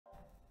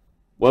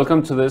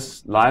Welcome to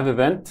this live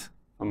event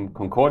from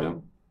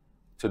Concordium.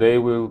 Today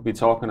we'll be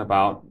talking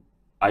about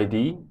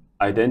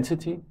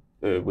identity,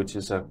 which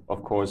is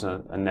of course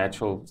a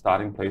natural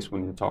starting place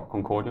when you talk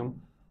Concordium.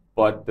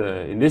 But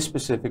in this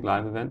specific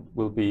live event,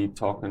 we'll be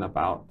talking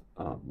about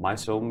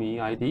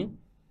mysome.id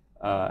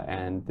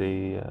and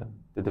the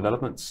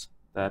developments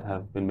that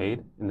have been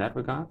made in that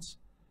regards.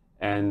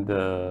 And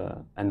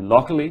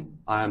luckily,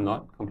 I am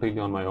not completely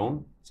on my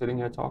own sitting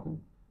here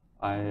talking.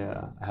 I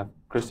have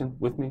Christian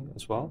with me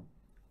as well.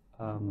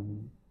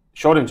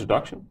 Short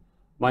introduction.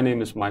 My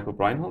name is Mikael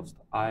Breinholst.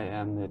 I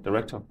am the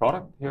Director of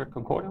Product here at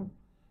Concordium,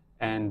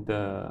 and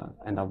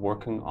I'm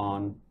working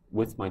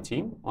with my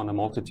team on a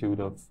multitude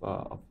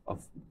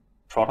of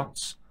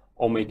products,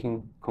 all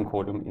making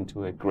Concordium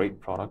into a great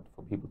product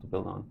for people to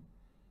build on.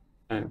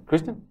 And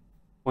Christian,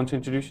 want to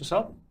introduce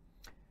yourself?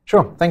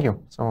 Sure, thank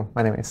you. So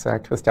my name is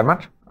Christian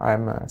Matt.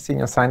 I'm a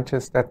senior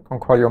scientist at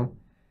Concordium.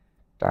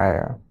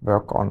 I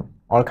work on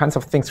all kinds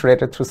of things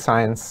related to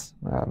science.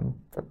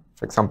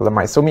 For example, the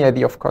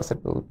mysome.id, of course,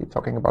 that we'll be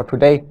talking about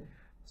today.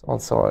 It's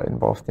also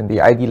involved in the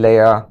ID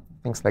layer,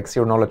 things like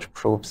zero-knowledge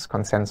proofs,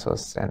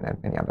 consensus, and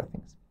many other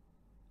things.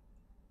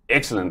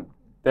 Excellent.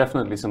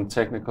 Definitely some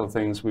technical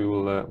things we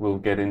will we'll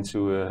get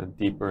into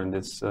deeper in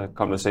this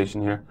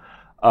conversation here.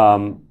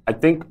 I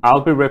think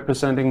I'll be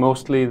representing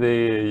mostly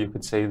you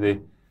could say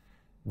the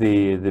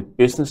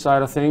business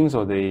side of things,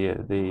 or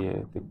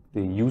the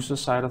user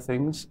side of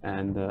things,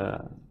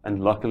 and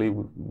luckily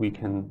we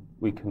can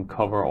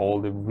cover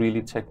all the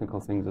really technical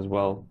things as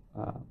well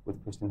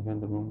with Christian here in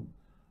the room.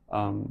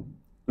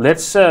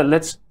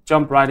 Let's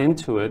jump right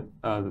into it.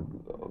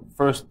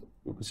 First,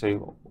 you could say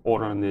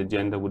order on the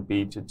agenda would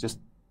be to just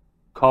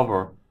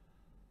cover,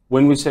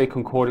 when we say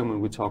Concordium,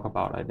 when we talk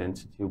about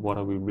identity, what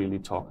are we really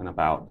talking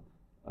about,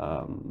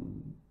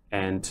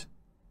 and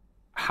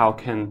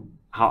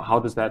how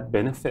does that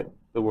benefit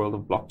the world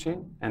of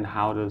blockchain, and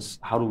how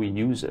do we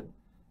use it,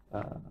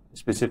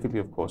 specifically,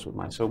 of course, with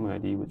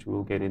mysome.id, which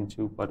we'll get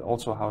into, but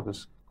also how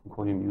does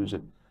Concordium use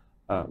it?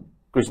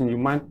 Christian, you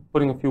mind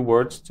putting a few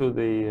words to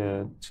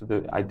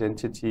the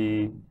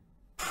identity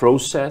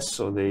process,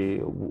 or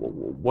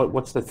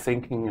what's the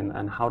thinking,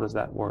 and how does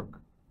that work?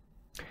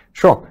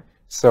 Sure.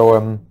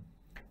 So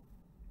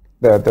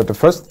the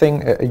first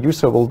thing a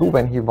user will do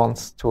when he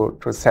wants to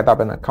set up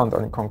an account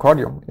on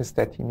Concordium is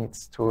that he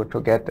needs to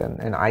get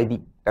an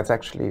ID. That's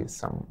actually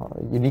some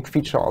unique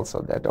feature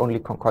also that only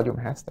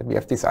Concordium has, that we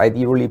have this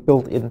ID really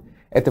built in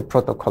at the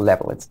protocol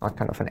level. It's not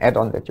kind of an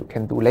add-on that you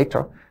can do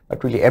later,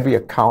 but really every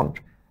account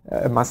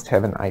must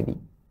have an ID.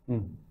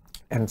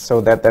 And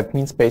so that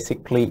means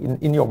basically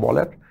in your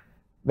wallet,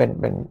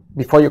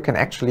 before you can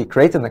actually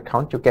create an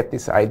account, you get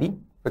this ID,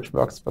 which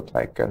works with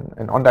like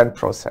an online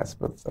process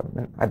with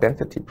an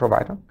identity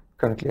provider.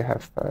 Currently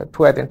have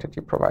 2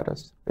 identity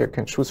providers you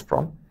can choose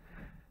from.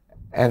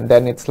 And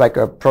then it's like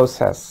a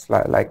process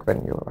like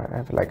when you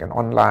have like an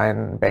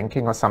online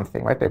banking or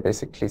something, right? They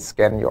basically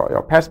scan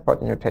your passport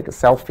and you take a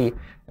selfie,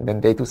 and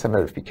then they do some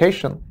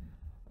verification.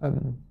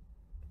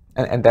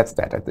 And that's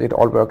that. It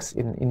all works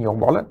in your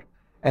wallet.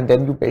 And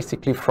then you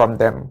basically from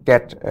them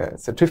get a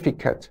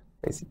certificate,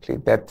 basically,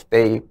 that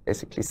they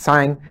basically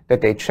sign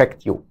that they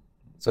checked you.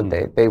 So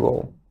they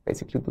will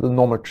basically do the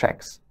normal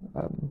checks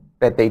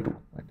that they do,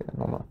 like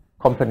normal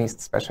companies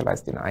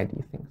specialized in ID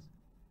things.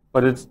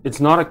 But it's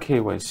not a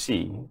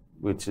KYC,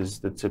 which is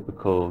the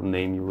typical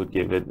name you would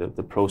give it,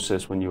 the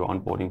process when you're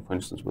onboarding, for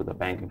instance, with a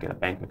bank and get a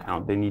bank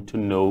account. They need to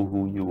know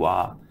who you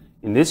are.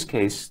 In this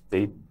case,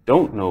 they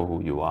don't know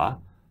who you are.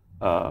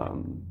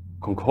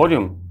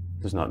 Concordium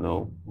does not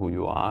know who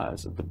you are,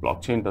 as the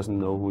blockchain doesn't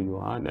know who you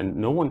are, and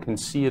no one can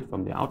see it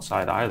from the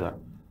outside either.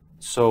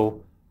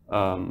 So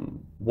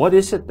what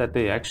is it that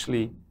they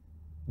actually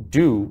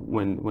do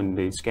when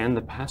they scan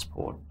the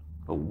passport?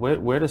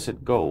 Where does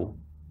it go?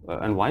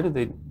 And why do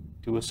they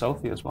do a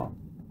selfie as well?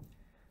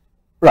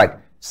 Right.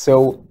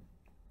 So,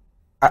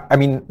 I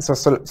mean, so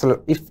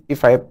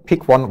if I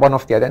pick one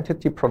of the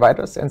identity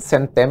providers and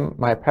send them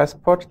my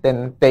passport,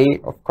 then they,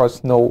 of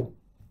course, know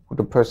who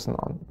the person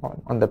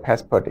on the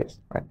passport is,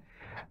 right?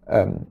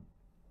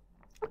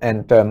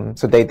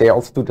 So they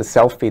also do the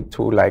selfie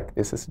to, like,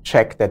 this is a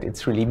check that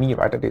it's really me,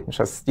 right? I didn't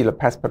just steal a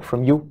passport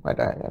from you, right?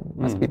 I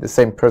must be the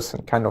same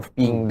person kind of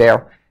being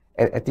there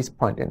at this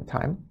point in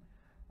time.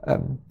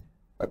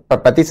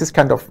 But this is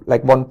kind of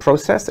like one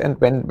process, and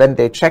when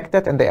they check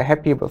that and they are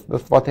happy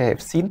with what they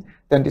have seen,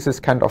 then this is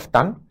kind of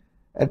done.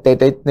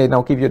 They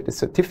now give you the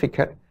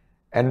certificate,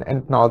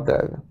 and now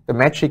the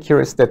magic here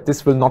is that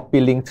this will not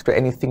be linked to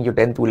anything you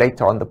then do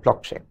later on the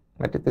blockchain.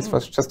 Right? This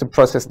was just a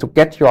process to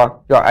get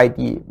your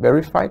ID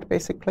verified,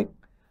 basically.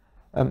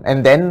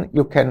 And then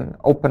you can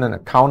open an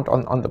account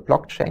on the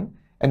blockchain.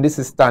 And this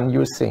is done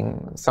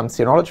using some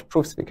zero-knowledge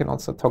proofs we can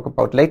also talk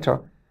about later,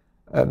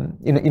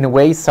 in a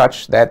way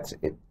such that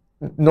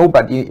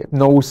nobody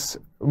knows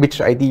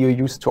which ID you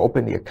use to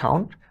open the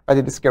account, but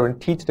it is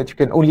guaranteed that you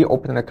can only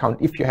open an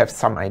account if you have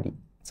some ID.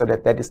 So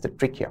that is the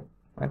trick here.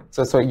 Right?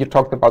 So you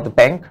talked about the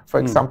bank, for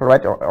example,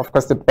 right? Of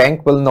course, the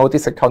bank will know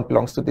this account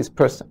belongs to this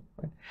person,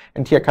 Right?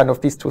 And here kind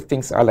of these two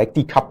things are like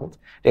decoupled.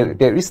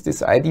 There is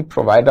this ID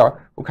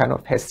provider who kind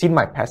of has seen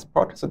my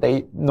passport, so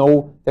they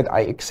know that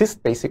I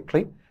exist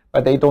basically,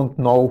 but they don't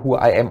know who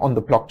I am on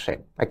the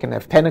blockchain. I can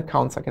have 10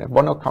 accounts, I can have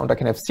 1 account, I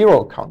can have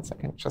 0 accounts, I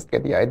can just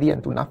get the ID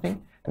and do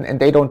nothing. And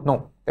they don't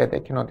know that they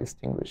cannot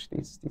distinguish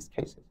these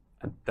cases.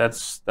 And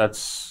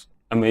that's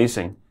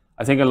amazing.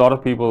 I think a lot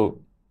of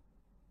people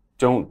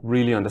don't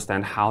really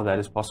understand how that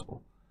is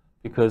possible,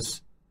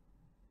 because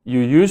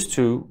you're used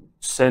to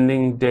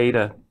sending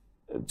data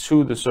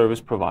to the service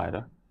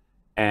provider,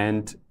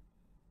 and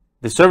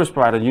the service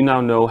provider you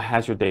now know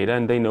has your data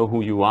and they know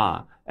who you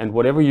are. And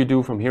whatever you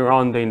do from here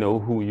on, they know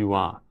who you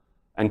are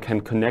and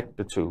can connect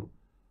the two.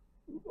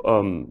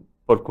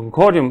 But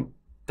Concordium,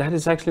 that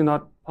is actually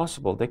not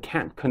possible. They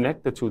can't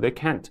connect the two. They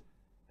can't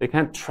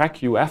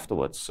track you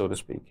afterwards, so to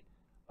speak.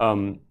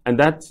 And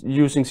that's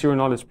using zero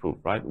knowledge proof,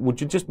 right? Would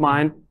you just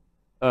mind,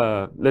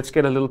 let's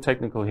get a little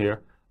technical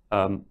here.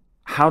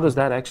 How does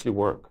that actually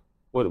work?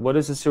 What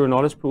is a zero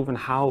knowledge proof, and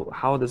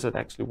how does it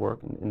actually work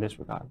in this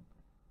regard?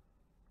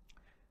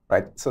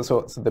 Right.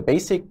 So the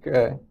basic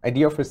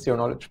idea of a zero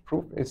knowledge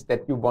proof is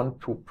that you want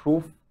to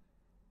prove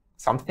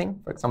something,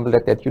 for example,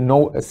 that you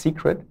know a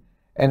secret,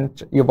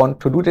 and you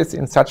want to do this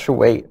in such a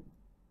way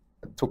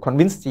to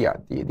convince the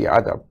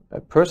other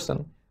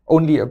person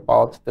only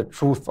about the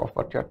truth of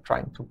what you're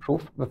trying to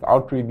prove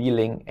without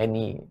revealing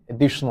any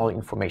additional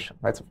information.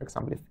 Right. So for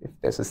example, if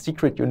there's a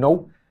secret you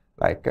know,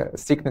 like a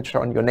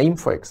signature on your name,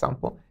 for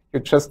example, you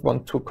just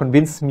want to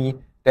convince me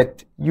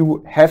that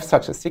you have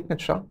such a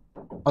signature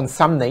on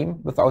some name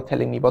without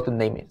telling me what the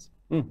name is.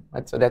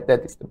 Right? So that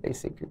is the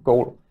basic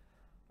goal.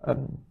 I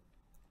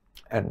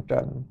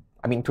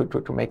mean,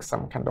 to make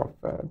some kind of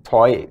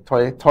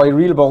toy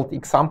real world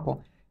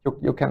example,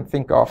 you can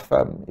think of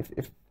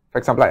if for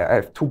example, I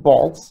have 2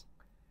 balls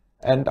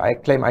and I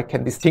claim I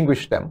can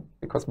distinguish them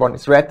because one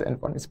is red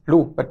and one is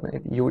blue, but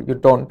maybe you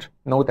don't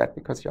know that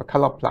because you're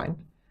colorblind.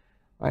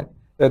 Right?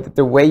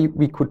 The way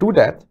we could do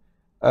that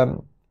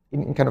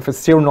in kind of a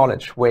zero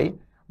knowledge way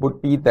would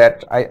be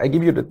that I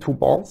give you the 2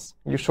 balls,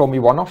 you show me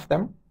one of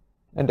them,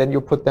 and then you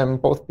put them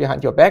both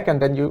behind your back,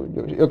 and then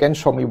you again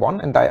show me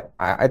one, and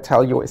I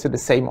tell you, is it the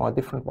same or a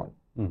different one?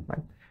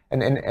 Right?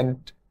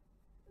 And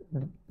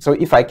so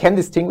if I can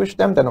distinguish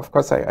them, then of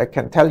course I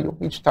can tell you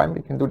each time.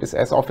 You can do this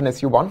as often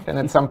as you want, and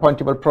at some point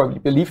you will probably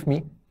believe me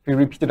if you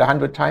repeat it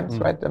 100 times,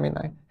 right? I mean,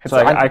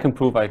 I can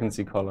prove I can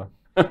see color.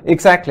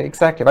 Exactly.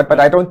 But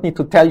I don't need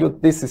to tell you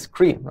this is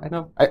green, right?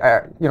 No.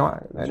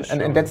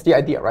 And that's the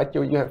idea, right?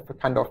 You have a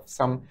kind of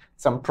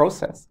some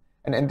process,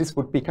 and this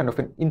would be kind of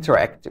an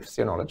interactive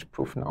zero knowledge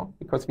proof now,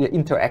 because we are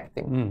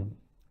interacting.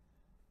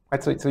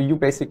 Right? So you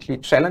basically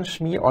challenge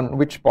me on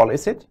which ball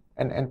is it,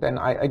 and then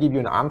I give you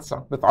an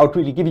answer without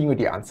really giving you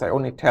the answer. I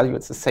only tell you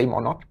it's the same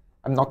or not.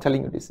 I'm not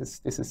telling you this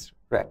is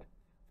red,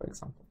 for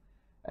example.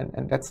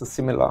 And that's a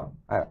similar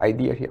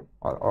idea here,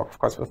 or of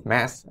course with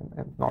mass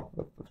and not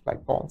with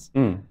like balls.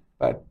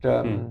 But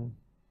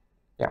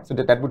yeah, so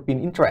that would be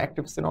an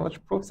interactive zero knowledge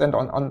proofs. And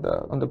on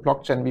the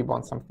blockchain, we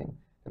want something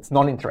that's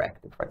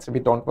non-interactive, right? So we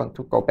don't want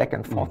to go back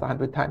and forth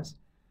 100 times.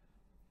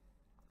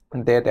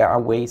 And there are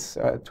ways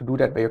to do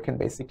that, where you can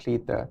basically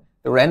the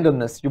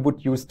randomness you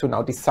would use to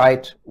now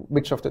decide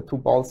which of the 2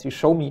 balls you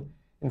show me,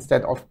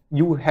 instead of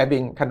you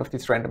having kind of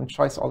this random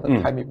choice all the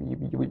time,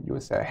 you would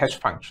use a hash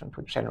function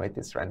to generate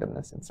this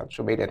randomness in such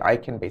a way that I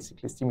can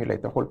basically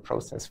simulate the whole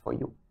process for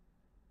you.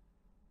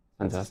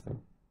 Fantastic.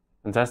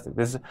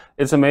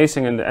 It's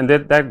amazing, and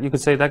that you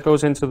could say that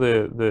goes into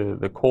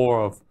the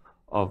core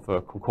of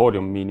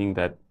Concordium, meaning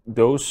that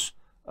those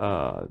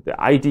the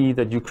ID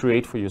that you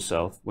create for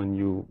yourself when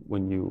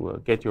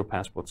you get your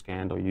passport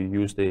scanned, or you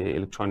use the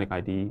electronic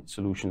ID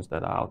solutions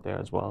that are out there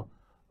as well,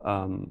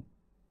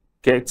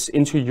 gets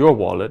into your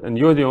wallet, and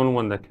you're the only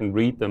one that can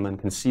read them and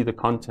can see the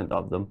content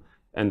of them,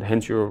 and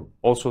hence you're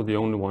also the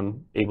only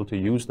one able to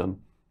use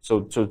them.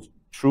 So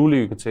truly,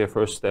 you could say a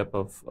first step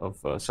of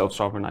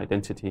self-sovereign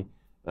identity,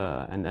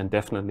 and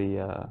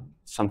definitely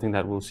something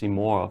that we'll see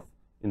more of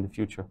in the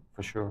future,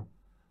 for sure.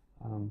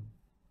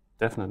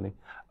 Definitely.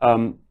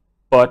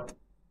 But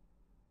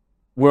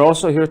we're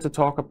also here to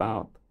talk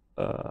about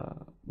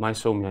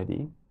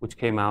mysome.id, which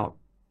came out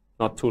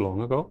not too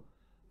long ago.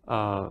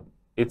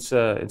 It's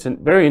a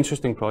very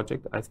interesting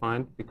project, I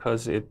find,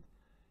 because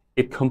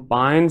it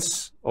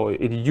combines, or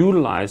it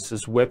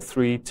utilizes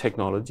Web3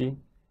 technology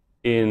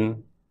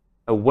in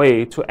a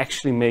way to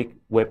actually make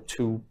Web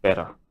 2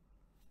 better.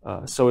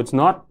 So it's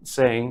not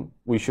saying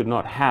we should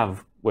not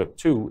have Web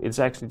 2, it's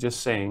actually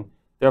just saying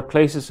there are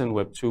places in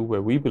Web 2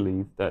 where we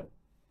believe that,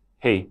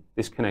 hey,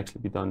 this can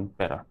actually be done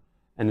better.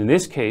 And in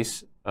this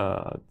case,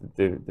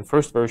 the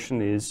first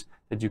version is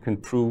that you can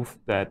prove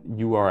that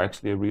you are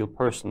actually a real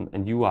person,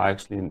 and you are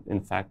actually,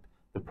 in fact,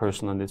 the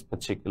person on this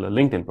particular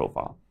LinkedIn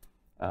profile.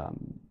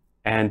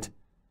 And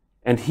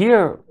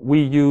here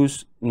we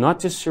use not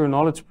just zero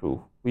knowledge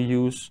proof, we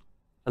use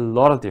a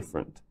lot of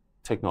different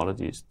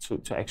technologies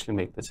to actually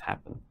make this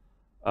happen.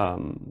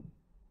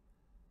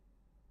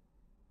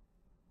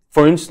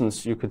 For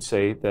instance, you could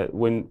say that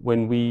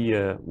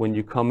when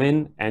you come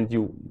in and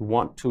you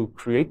want to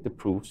create the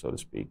proof, so to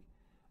speak,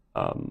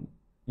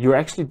 you're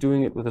actually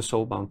doing it with a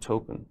soul-bound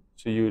token.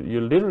 So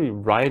you're literally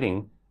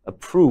writing a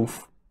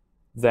proof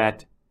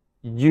that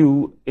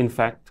you, in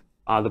fact,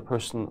 are the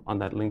person on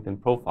that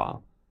LinkedIn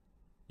profile.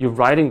 You're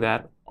writing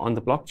that on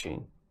the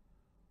blockchain.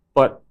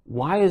 But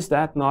why is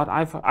that not?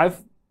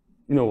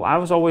 I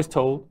was always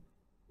told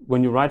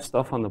when you write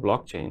stuff on the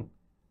blockchain,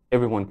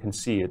 everyone can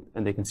see it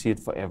and they can see it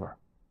forever.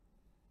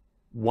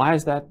 Why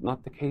is that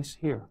not the case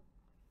here?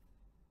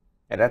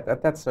 Yeah,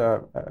 that's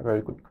a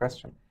very good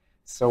question.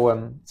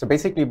 So so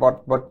basically,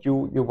 what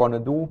you want to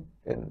do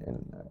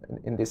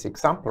in this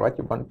example, right?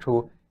 You want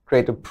to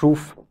create a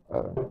proof.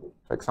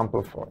 For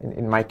example,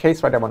 in my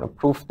case, right, I want to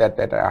prove that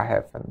I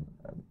have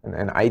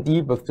an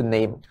ID with the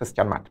name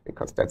Christian Matt,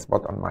 because that's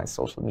what on my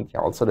social media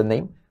also the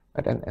name,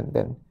 right? And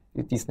then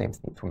these names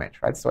need to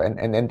match, right? So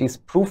and then this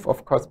proof,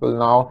 of course, will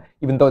now,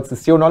 even though it's a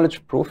zero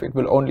knowledge proof, it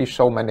will only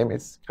show my name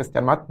is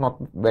Christian Matt, not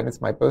when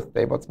it's my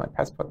birthday, what's my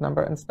passport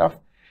number and stuff.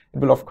 It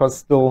will, of course,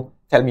 still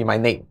tell me my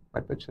name,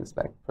 right, which is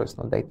like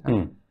personal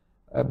data.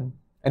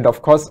 And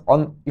of course,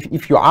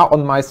 if you are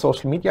on my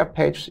social media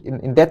page,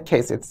 in that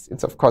case,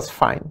 it's of course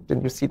fine.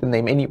 Then you see the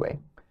name anyway.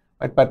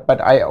 Right? But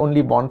I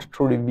only want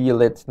to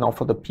reveal it now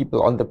for the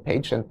people on the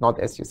page and not,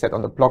 as you said,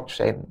 on the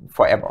blockchain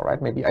forever,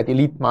 right? Maybe I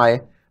delete my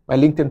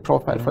LinkedIn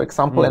profile, for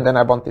example, and then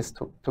I want this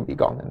to be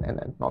gone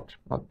and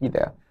not be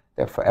there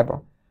forever.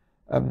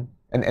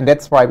 And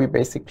that's why we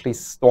basically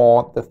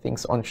store the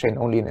things on chain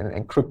only in an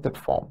encrypted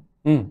form.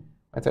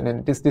 Right? And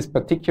in this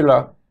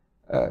particular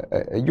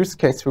use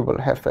case, we will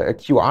have a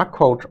QR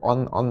code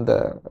on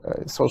the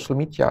social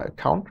media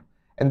account.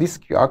 And this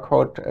QR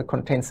code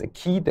contains a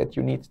key that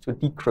you need to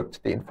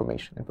decrypt the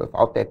information. And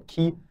without that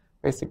key,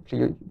 basically,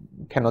 you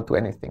cannot do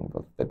anything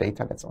with the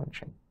data that's on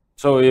chain.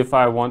 So if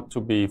I want to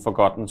be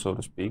forgotten, so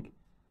to speak,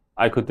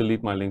 I could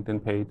delete my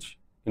LinkedIn page,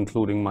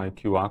 including my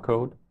QR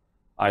code.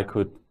 I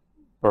could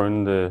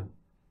burn the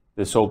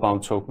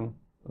soulbound token,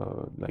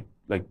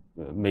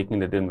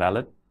 making it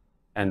invalid,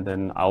 and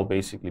then I'll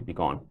basically be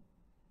gone.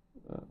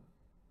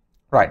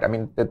 Right. I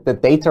mean, the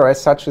data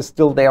as such is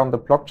still there on the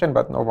blockchain,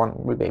 but no one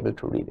will be able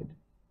to read it.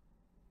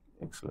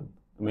 Excellent.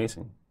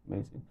 Amazing.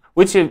 Amazing.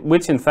 Which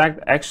in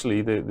fact,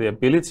 actually, the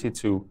ability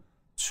to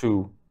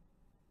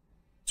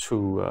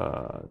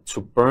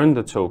burn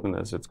the token,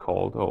 as it's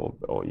called,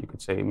 or you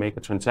could say make a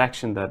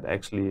transaction that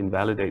actually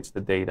invalidates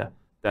the data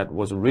that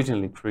was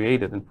originally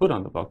created and put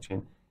on the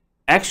blockchain,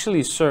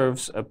 actually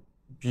serves a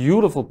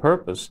beautiful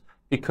purpose,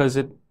 because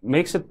it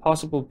makes it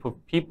possible for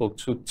people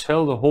to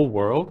tell the whole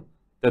world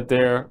that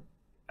their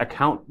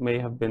account may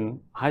have been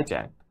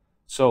hijacked.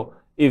 So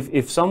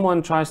if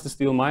someone tries to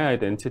steal my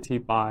identity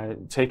by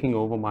taking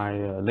over my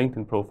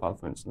LinkedIn profile,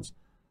 for instance,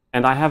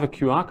 and I have a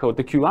QR code,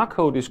 the QR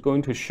code is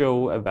going to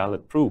show a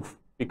valid proof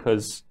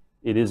because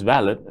it is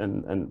valid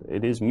and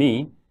it is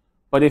me.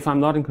 But if I'm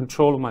not in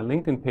control of my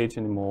LinkedIn page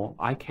anymore,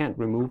 I can't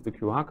remove the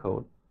QR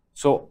code.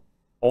 So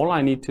all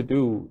I need to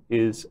do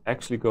is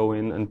actually go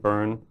in and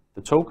burn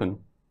the token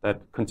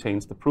that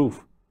contains the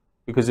proof.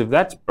 Because if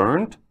that's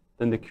burned,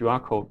 then the QR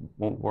code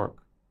won't work.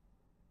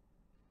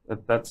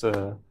 That's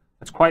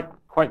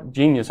quite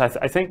genius.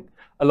 I think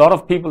a lot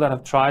of people that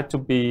have tried to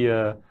be,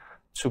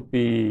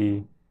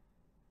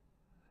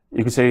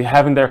 you could say,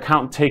 having their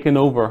account taken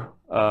over.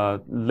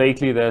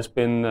 Lately, there's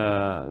been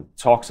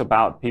talks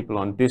about people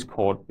on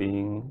Discord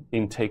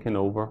being taken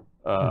over.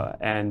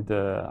 And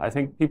I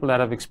think people that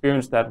have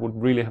experienced that would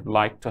really have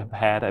liked to have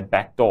had a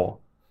backdoor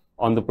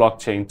on the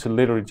blockchain to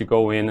literally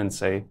go in and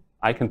say,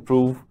 I can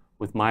prove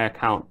with my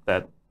account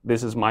that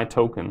this is my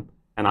token,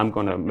 and I'm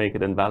going to make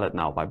it invalid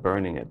now by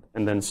burning it.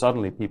 And then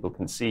suddenly people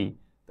can see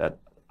that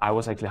I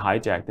was actually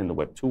hijacked in the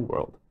Web 2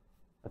 world.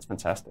 That's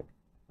fantastic.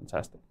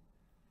 Fantastic.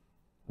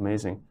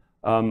 Amazing.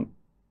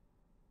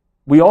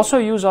 We also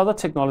use other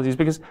technologies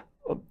because,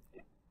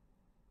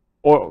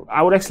 or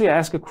I would actually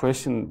ask a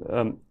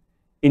question.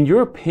 In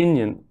your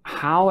opinion,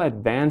 how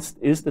advanced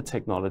is the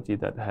technology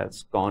that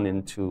has gone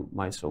into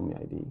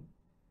mysome.id?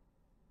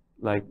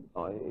 Like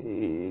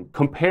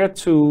compared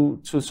to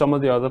some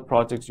of the other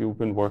projects you've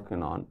been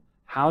working on,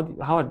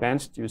 how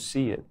advanced do you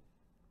see it?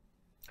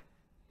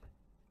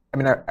 I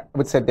mean, I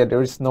would say that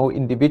there is no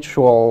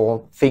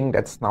individual thing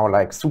that's now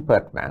like super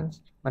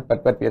advanced, right?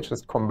 But we are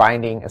just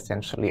combining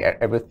essentially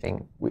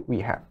everything we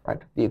have,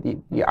 right?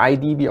 The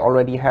ID we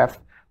already have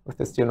with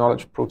the zero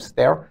knowledge proofs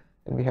there,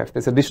 and we have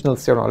this additional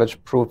zero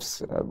knowledge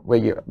proofs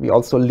where we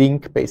also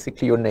link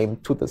basically your name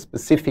to the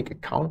specific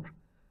account,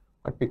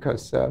 right?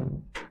 Because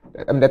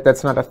I mean,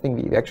 that's another thing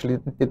we actually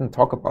didn't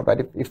talk about,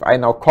 right? If I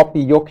now copy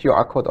your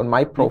QR code on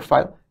my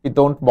profile, we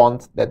don't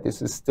want that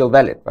this is still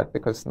valid, right?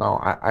 Because now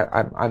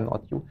I'm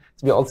not you.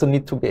 So we also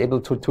need to be able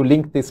to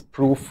link this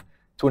proof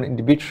to an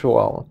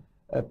individual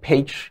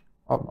page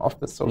of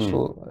the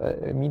social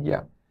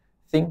media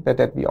thing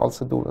that we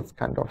also do with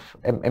kind of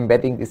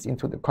embedding this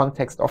into the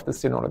context of the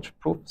zero knowledge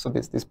proof. So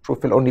this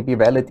proof will only be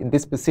valid in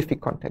this specific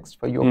context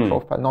for your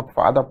profile, not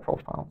for other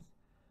profiles.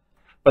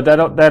 But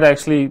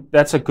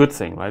that's a good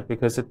thing, right?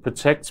 Because it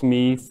protects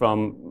me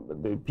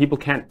from people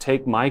can't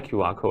take my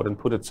QR code and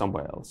put it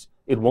somewhere else.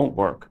 It won't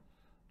work.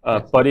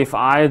 Yes. But if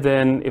I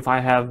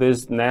have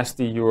this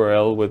nasty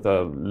URL with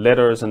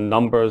letters and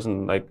numbers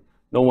and like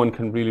no one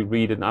can really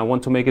read it, and I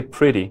want to make it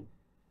pretty,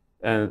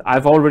 and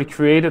I've already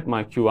created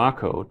my QR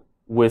code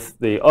with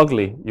the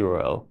ugly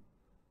URL.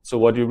 So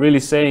what you're really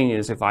saying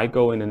is, if I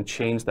go in and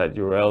change that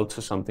URL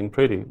to something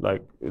pretty,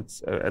 like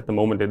it's at the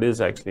moment it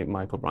is actually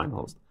Mikael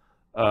Breinholst,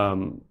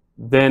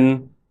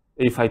 then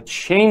if I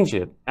change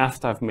it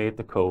after I've made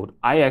the code,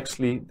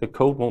 the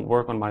code won't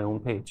work on my own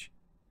page,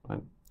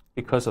 right?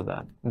 Because of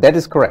that. That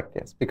is correct,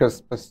 yes.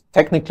 Because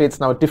technically it's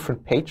now a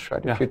different page,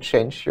 right? Yeah. If you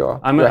change your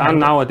I'm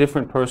now a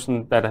different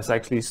person that has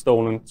actually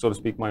stolen, so to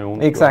speak, my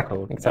own exactly,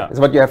 code. Exactly.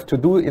 So what you have to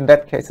do in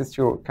that case is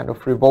you kind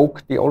of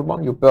revoke the old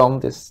one, you burn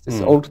this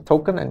old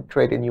token and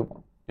create a new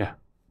one. Yeah.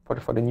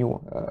 For the new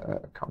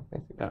account,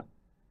 basically. Yeah.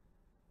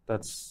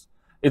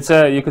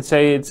 You could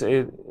say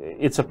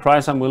it's a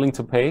price I'm willing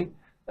to pay,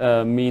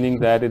 meaning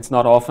that it's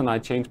not often I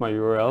change my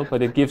URL,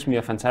 but it gives me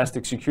a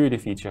fantastic security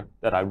feature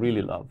that I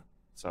really love.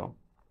 So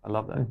I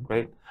love that.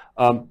 Great.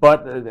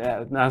 But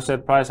now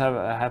said price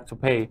I have to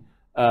pay.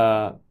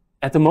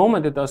 At the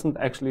moment, it doesn't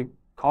actually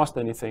cost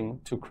anything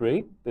to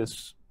create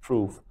this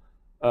proof.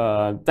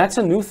 That's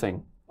a new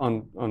thing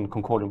on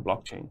Concordium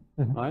blockchain,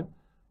 right?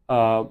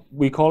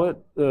 We call it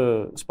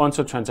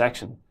sponsored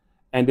transaction.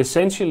 And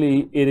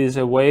essentially, it is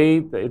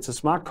it's a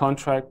smart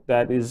contract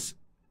that is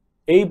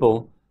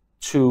able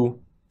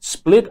to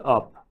split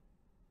up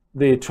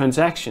the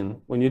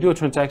transaction. When you do a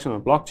transaction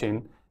on a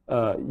blockchain,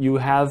 you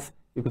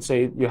could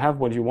say you have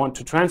what you want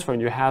to transfer,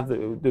 and you have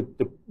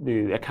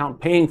the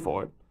account paying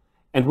for it.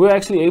 And we're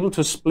actually able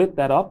to split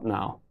that up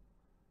now,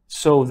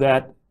 so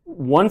that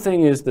one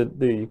thing is that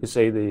you could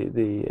say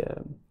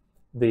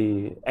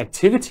the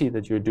activity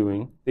that you're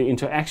doing, the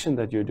interaction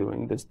that you're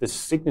doing, the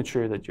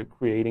signature that you're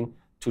creating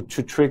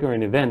to trigger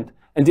an event,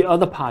 and the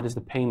other part is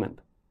the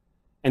payment.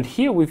 And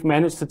here we've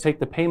managed to take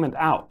the payment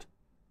out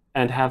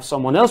and have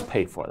someone else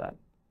pay for that.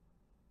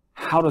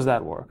 How does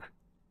that work?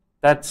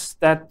 That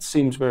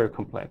seems very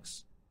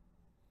complex.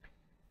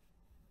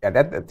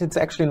 Yeah, it's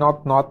actually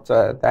not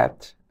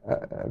that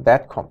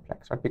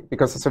complex, right?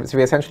 Because so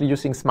we're essentially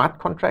using smart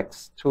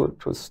contracts to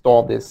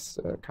store this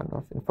kind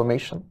of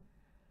information.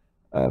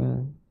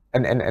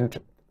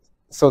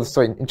 So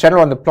in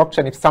general on the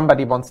blockchain, if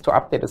somebody wants to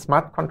update a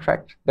smart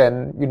contract,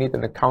 then you need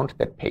an account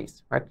that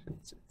pays, right?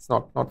 It's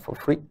not for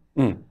free.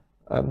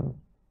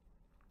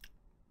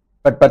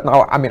 But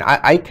now, I mean,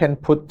 I can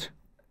put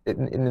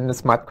in a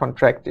smart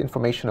contract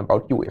information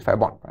about you if I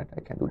want, right?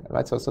 I can do that,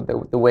 right? So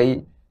the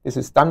way this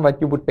is done, right,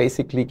 you would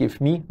basically give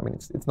me, I mean,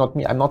 it's not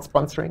me, I'm not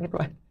sponsoring it,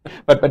 right?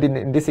 But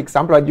in this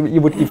example, right, you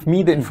would give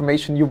me the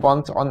information you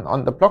want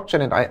on the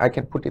blockchain, and I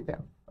can put it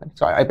there. Right?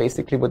 So I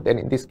basically would then,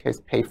 in this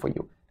case, pay for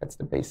you. That's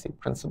the basic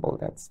principle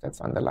that's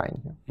underlying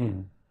here.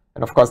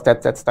 And of course,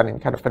 that's done in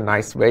kind of a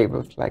nice way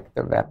with like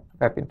the web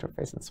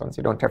interface and so on. So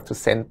you don't have to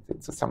send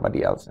it to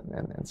somebody else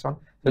and so on.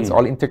 So it's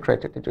all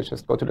integrated. You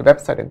just go to the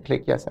website and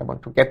click, yes, I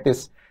want to get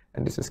this.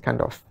 And this is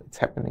kind of, it's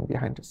happening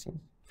behind the scenes.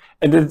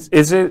 And it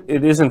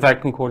is in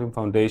fact Concordium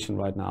Foundation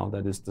right now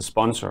that is the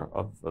sponsor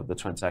of the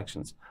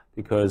transactions,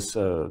 because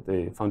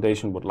the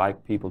foundation would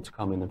like people to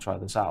come in and try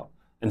this out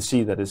and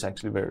see that it's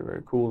actually very,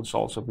 very cool. It's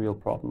also a real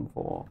problem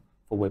for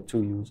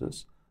Web2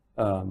 users.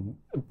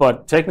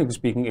 But technically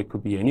speaking, it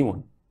could be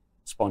anyone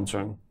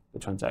sponsoring the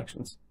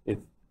transactions.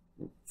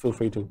 Feel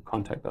free to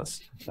contact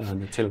us on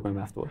the Telegram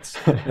afterwards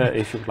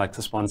if you'd like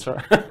to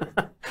sponsor.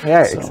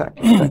 Yeah,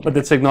 exactly. But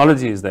the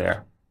technology is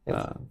there.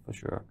 Yes. For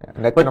sure. Yeah,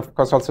 and that can of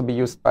course also be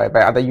used by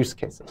other use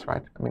cases,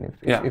 right? I mean,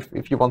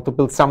 if you want to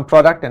build some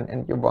product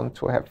and you want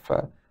to have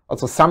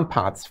also some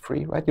parts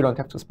free, right? You don't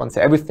have to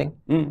sponsor everything,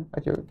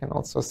 but you can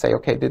also say,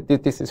 okay,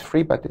 this is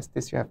free, but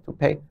this you have to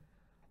pay.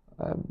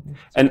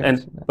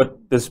 But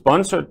the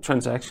sponsored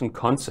transaction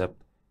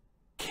concept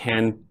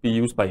can be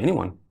used by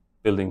anyone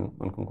building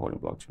on Concordium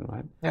blockchain,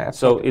 right? Yeah,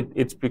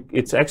 absolutely. So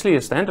it's actually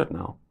a standard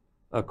now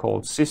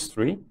called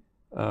SYS3.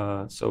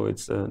 So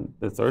it's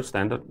the third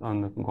standard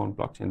on the Concordium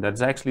blockchain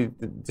that's actually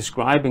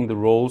describing the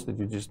roles that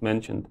you just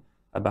mentioned,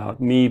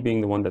 about me being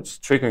the one that's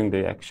triggering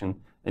the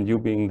action and you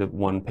being the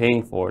one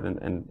paying for it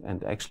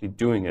and actually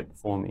doing it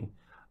for me.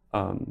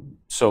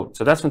 So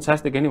that's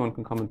fantastic. Anyone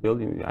can come and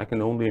build it. I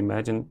can only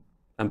imagine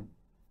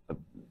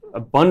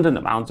abundant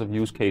amounts of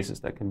use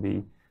cases that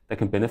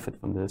can benefit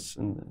from this,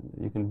 and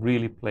you can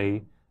really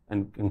play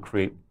and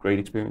create great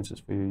experiences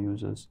for your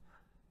users.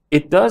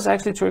 It does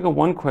actually trigger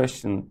one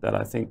question that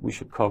I think we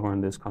should cover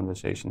in this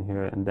conversation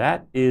here, and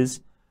that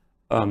is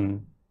the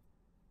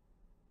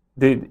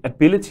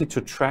ability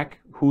to track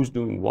who's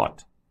doing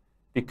what.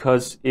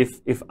 Because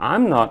if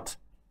I'm not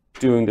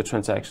doing the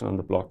transaction on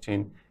the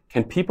blockchain,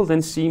 can people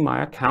then see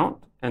my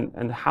account?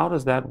 And how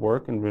does that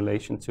work in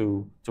relation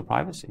to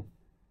privacy?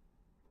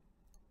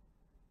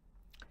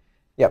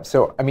 Yeah,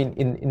 so I mean,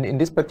 in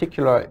this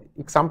particular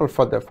example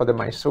for the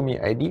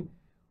mysome.id,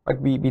 but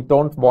we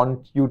don't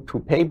want you to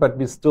pay, but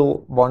we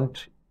still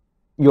want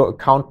your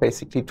account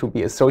basically to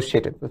be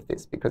associated with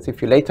this, because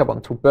if you later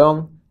want to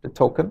burn the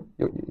token,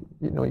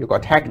 you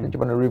got hacked and you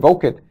want to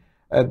revoke it,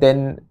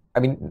 then I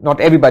mean, not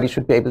everybody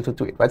should be able to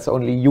do it, right? So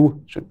only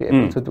you should be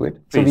able to do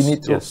it. Please, so we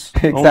need to yes.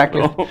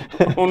 exactly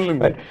only me.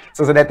 right?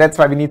 So that's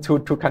why we need to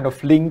kind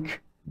of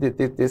link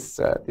this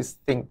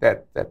thing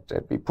that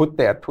we put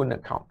there to an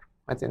account.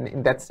 Right?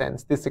 In that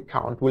sense, this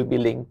account will be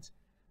linked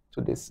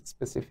to this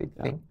specific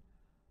thing.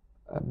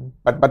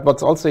 But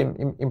what's also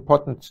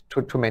important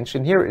to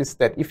mention here is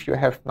that if you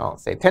have now,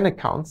 say, 10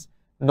 accounts,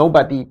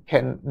 nobody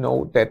can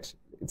know that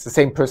it's the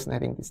same person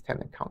having these 10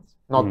 accounts.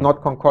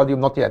 Not Concordium,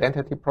 not the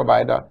identity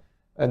provider,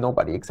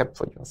 nobody except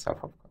for yourself,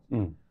 of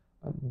course.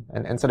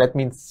 And so that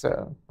means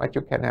like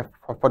you can have,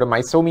 for the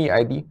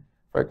mysome.id,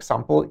 for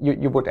example,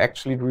 you would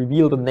actually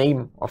reveal the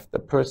name of the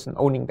person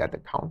owning that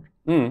account.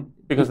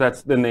 Because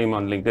that's the name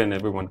on LinkedIn,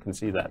 everyone can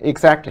see that.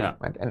 Exactly. Yeah.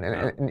 Right?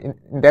 And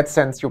in that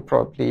sense, you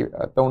probably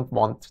don't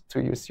want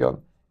to use your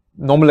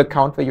normal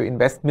account where you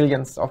invest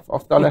millions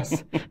of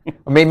dollars.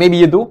 Maybe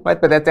you do, right?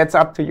 But that's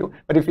up to you.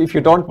 But if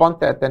you don't want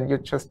that, then you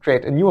just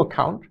create a new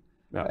account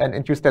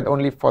and use that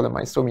only for the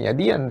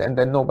mysome.id, and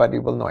then nobody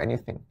will know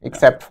anything,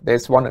 except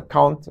there's one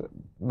account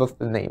with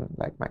the name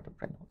like Mikael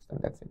Breinholst, and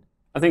that's it.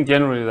 I think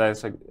generally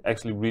that's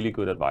actually really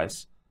good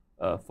advice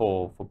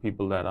for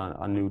people that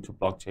are new to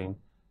blockchain,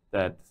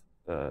 that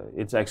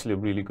it's actually a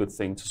really good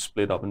thing to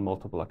split up in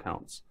multiple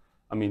accounts.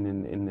 I mean,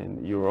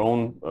 in your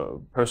own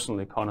personal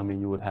economy,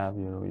 you would have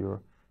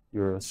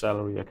your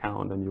salary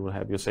account, and you will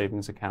have your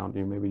savings account.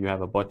 Maybe you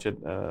have a budget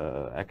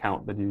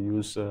account that you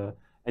use,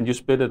 and you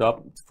split it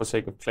up for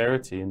sake of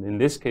clarity. And in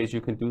this case,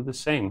 you can do the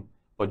same,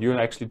 but you're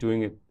actually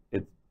doing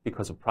it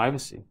because of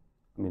privacy.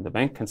 I mean, the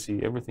bank can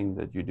see everything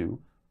that you do,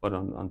 but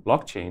on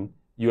blockchain,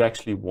 you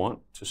actually want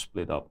to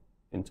split up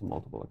into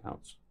multiple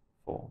accounts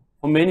for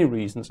many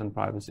reasons, and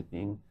privacy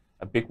being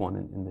a big one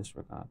in this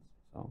regard.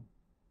 So,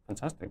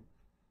 fantastic.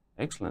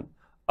 Excellent.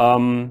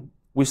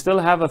 We still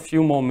have a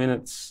few more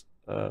minutes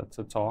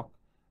to talk,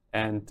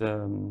 and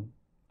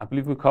I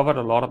believe we covered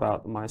a lot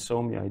about the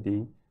mysome.id,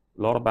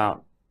 a lot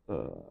about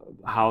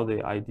how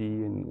the ID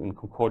in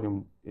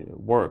Concordium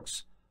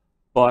works,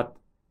 but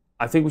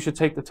I think we should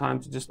take the time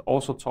to just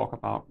also talk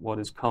about what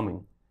is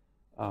coming,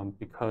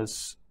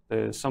 because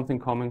there's something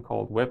coming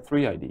called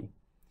Web3 ID,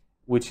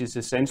 which is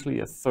essentially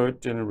a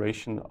third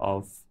generation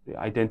of the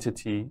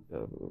identity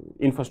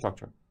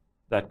infrastructure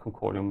that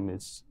Concordium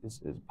is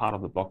part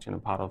of the blockchain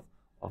and part of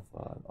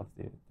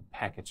the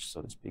package,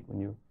 so to speak,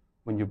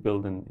 when you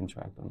build and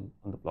interact on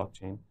the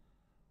blockchain.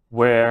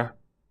 Where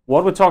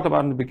what we talked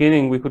about in the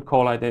beginning, we could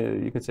call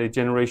you could say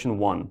generation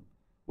 1,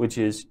 which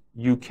is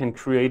you can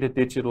create a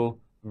digital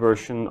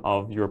version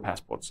of your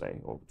passport, say,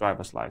 or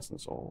driver's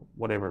license, or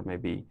whatever it may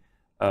be,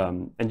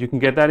 and you can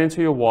get that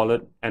into your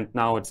wallet, and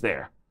now it's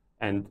there.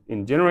 And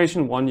in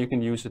generation 1, you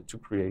can use it to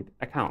create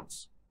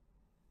accounts,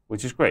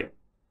 which is great.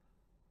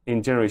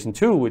 In generation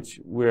 2, which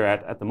we're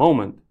at the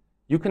moment,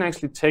 you can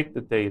actually take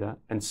the data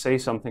and say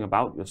something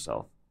about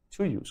yourself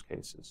to use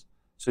cases.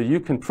 So you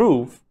can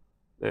prove,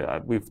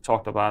 we've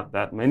talked about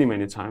that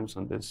many times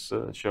on this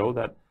show,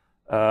 that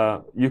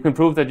you can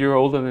prove that you're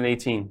older than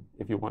 18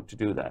 if you want to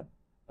do that.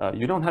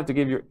 You don't have to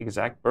give your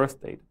exact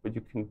birth date, but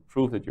you can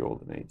prove that you're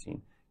older than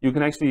 18. You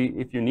can actually,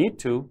 if you need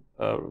to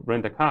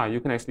rent a car,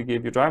 you can actually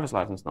give your driver's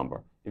license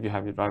number if you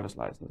have your driver's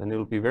license, and it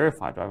will be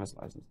verified driver's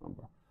license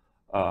number.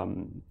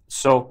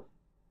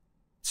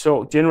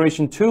 So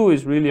generation 2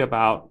 is really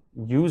about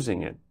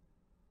using it,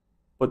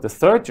 but the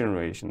third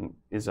generation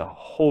is a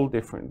whole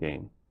different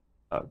game.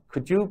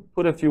 Could you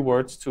put a few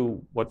words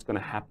to what's going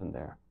to happen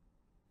there?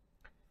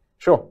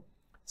 Sure.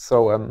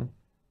 So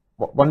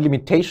one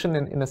limitation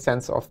in a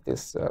sense of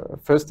this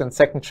first and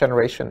second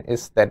generation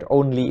is that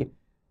only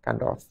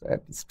kind of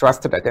these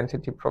trusted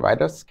identity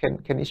providers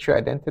can issue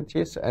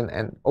identities,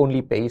 and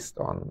only based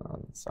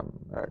on some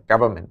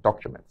government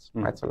documents,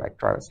 right? So like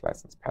driver's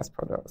license,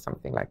 passport, or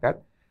something like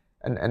that.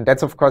 And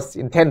that's, of course,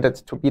 intended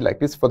to be like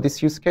this for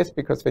this use case,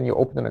 because when you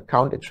open an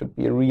account, it should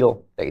be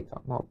real data,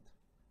 not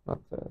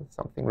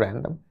something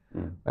random,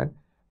 right?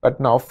 But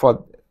now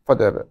for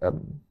the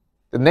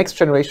next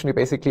generation, we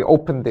basically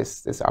open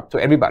this up to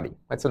everybody,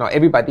 right? So now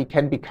everybody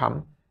can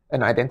become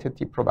an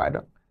identity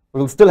provider.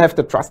 We'll still have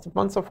the trusted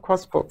ones, of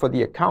course, for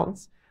the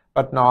accounts,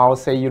 but now,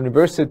 say,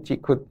 university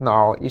could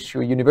now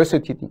issue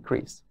university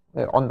degrees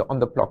on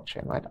the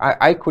blockchain, right?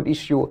 I could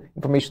issue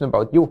information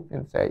about you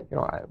and say,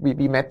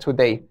 we met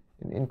today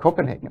in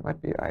Copenhagen, right?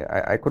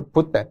 I could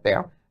put that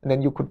there, and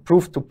then you could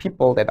prove to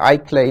people that I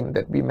claim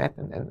that we met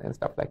and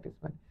stuff like this,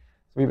 right?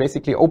 So we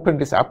basically open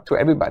this up to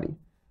everybody.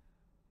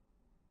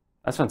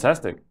 That's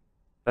fantastic.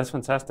 That's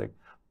fantastic.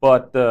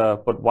 But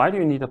why do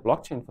you need a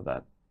blockchain for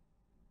that?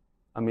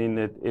 I mean,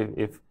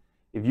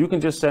 if you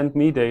can just send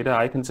me data,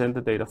 I can send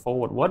the data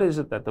forward. What is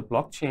it that the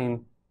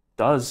blockchain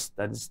does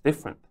that is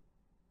different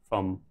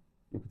from,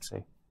 you could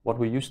say, what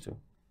we're used to?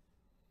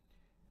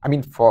 I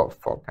mean, for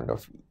kind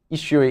of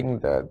issuing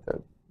the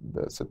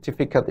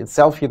certificate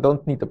itself, you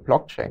don't need a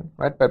blockchain,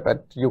 right?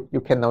 But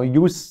you can now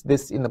use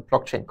this in a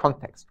blockchain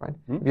context, right?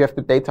 If you have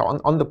the data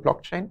on the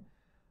blockchain,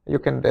 You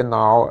can then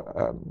now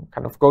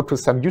kind of go to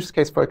some use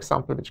case, for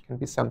example, which can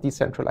be some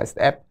decentralized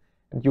app,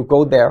 and you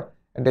go there,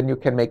 and then you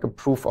can make a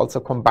proof also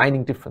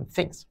combining different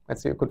things. And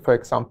so you could, for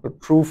example,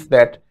 prove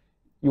that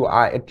you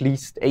are at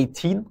least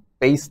 18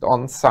 based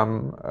on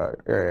some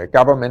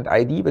government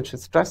ID, which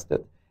is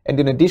trusted. And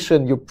in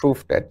addition, you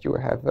prove that you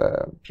have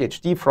a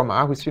PhD from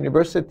Aarhus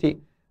University,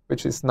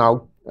 which is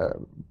now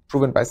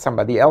proven by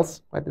somebody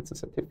else, right? It's a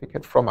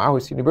certificate from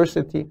Aarhus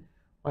University,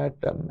 right?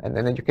 And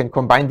then you can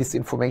combine this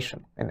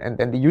information. And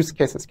then the use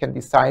cases can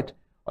decide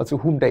also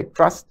whom they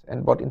trust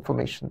and what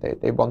information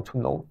they want to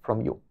know from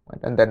you.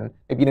 Right? And then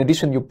maybe in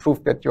addition, you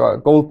prove that you're a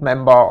gold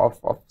member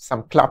of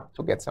some club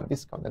to get some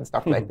discount and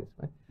stuff like this.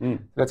 Right? So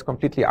that's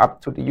completely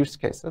up to the use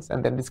cases.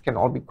 And then this can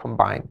all be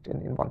combined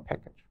in one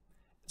package.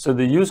 So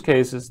the use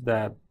cases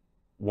that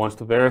wants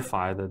to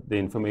verify that the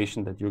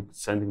information that you're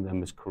sending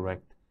them is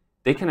correct,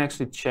 they can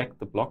actually check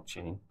the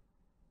blockchain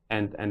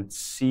and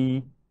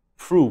see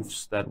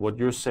proofs that what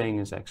you're saying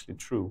is actually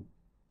true.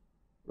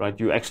 Right?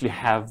 You actually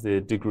have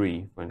the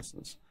degree, for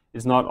instance.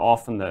 It's not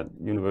often that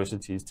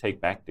universities take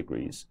back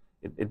degrees.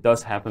 It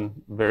does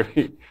happen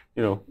very,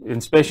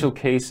 in special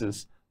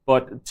cases.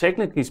 But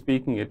technically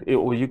speaking,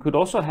 or you could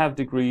also have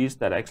degrees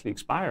that actually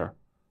expire.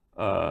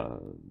 The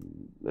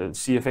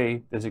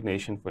CFA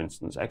designation, for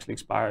instance, actually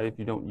expire if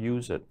you don't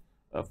use it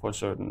for a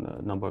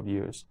certain number of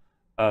years.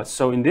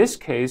 So in this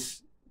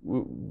case,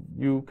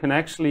 you can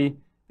actually,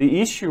 the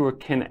issuer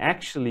can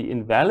actually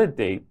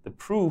invalidate the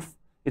proof.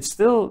 It's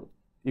still,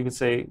 you could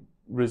say,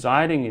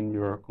 residing in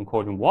your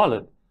Concordium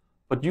wallet,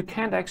 but you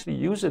can't actually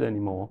use it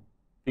anymore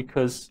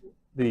because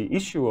the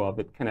issuer of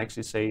it can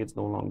actually say it's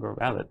no longer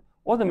valid.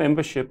 Or the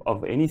membership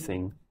of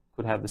anything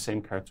could have the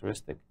same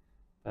characteristic,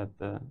 that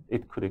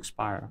it could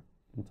expire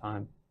in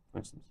time, for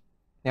instance.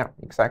 Yeah,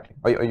 exactly.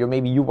 Or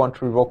maybe you want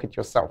to revoke it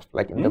yourself,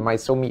 like in the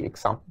mysome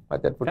example.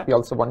 Right? That would be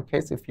also one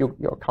case. If your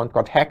account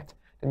got hacked,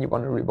 then you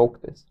want to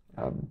revoke this.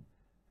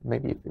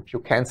 Maybe if you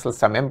cancel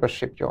some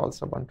membership, you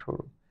also want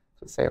to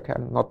say, okay,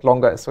 I'm not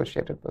longer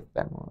associated with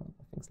them, or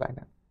things like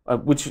that.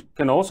 Which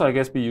can also, I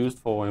guess, be used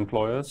for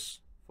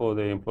employers, for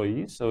the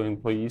employees. So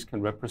employees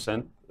can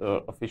represent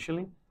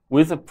officially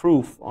with a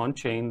proof on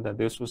chain that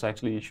this was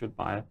actually issued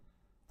by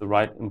the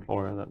right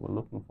employer that we're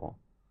looking for.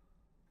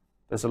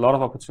 There's a lot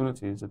of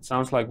opportunities. It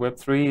sounds like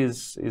Web3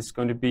 is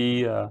going to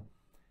be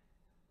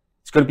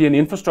it's going to be an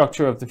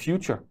infrastructure of the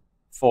future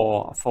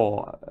for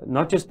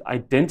not just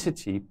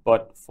identity,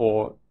 but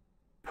for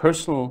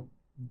personal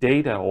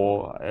data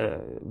or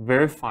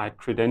verified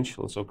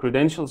credentials. So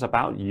credentials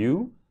about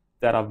you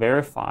that are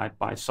verified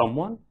by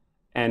someone,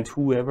 and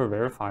whoever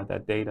verified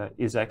that data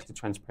is actually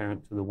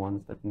transparent to the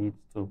ones that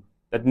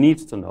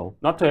needs to know.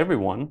 Not to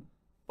everyone,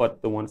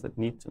 but the ones that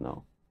need to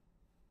know.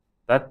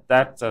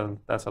 That's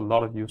a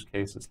lot of use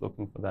cases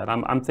looking for that.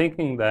 I'm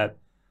thinking that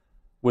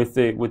with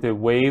the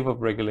wave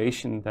of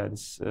regulation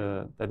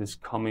that is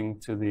coming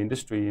to the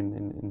industry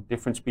in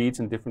different speeds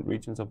in different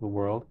regions of the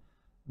world,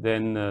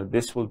 then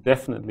this will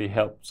definitely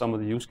help some of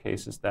the use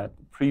cases that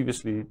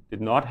previously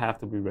did not have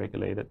to be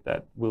regulated,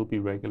 that will be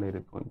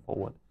regulated going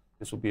forward.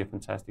 This will be a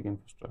fantastic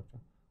infrastructure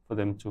for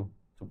them to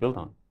build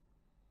on.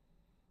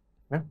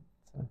 Yeah,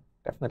 so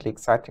definitely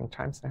exciting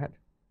times ahead.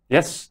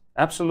 Yes,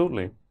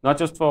 absolutely. Not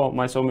just for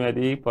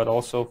mysome.id, but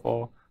also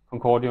for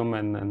Concordium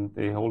and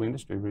the whole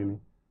industry, really.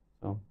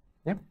 So,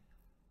 yeah.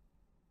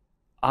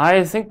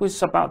 I think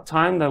it's about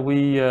time that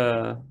we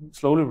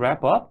slowly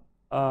wrap up.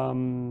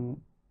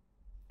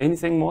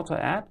 Anything more to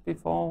add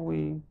before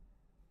we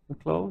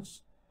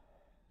close?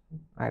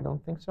 I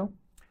don't think so.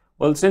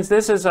 Well, since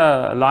this is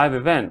a live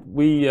event,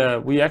 we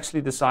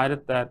actually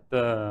decided that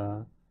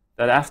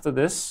that after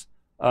this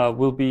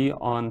we'll be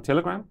on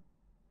Telegram,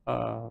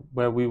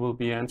 where we will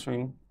be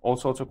answering all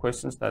sorts of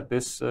questions that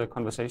this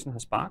conversation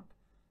has sparked,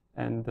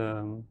 and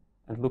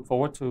look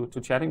forward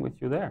to chatting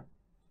with you there.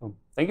 So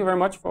thank you very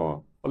much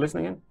for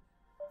listening in.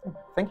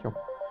 Thank you.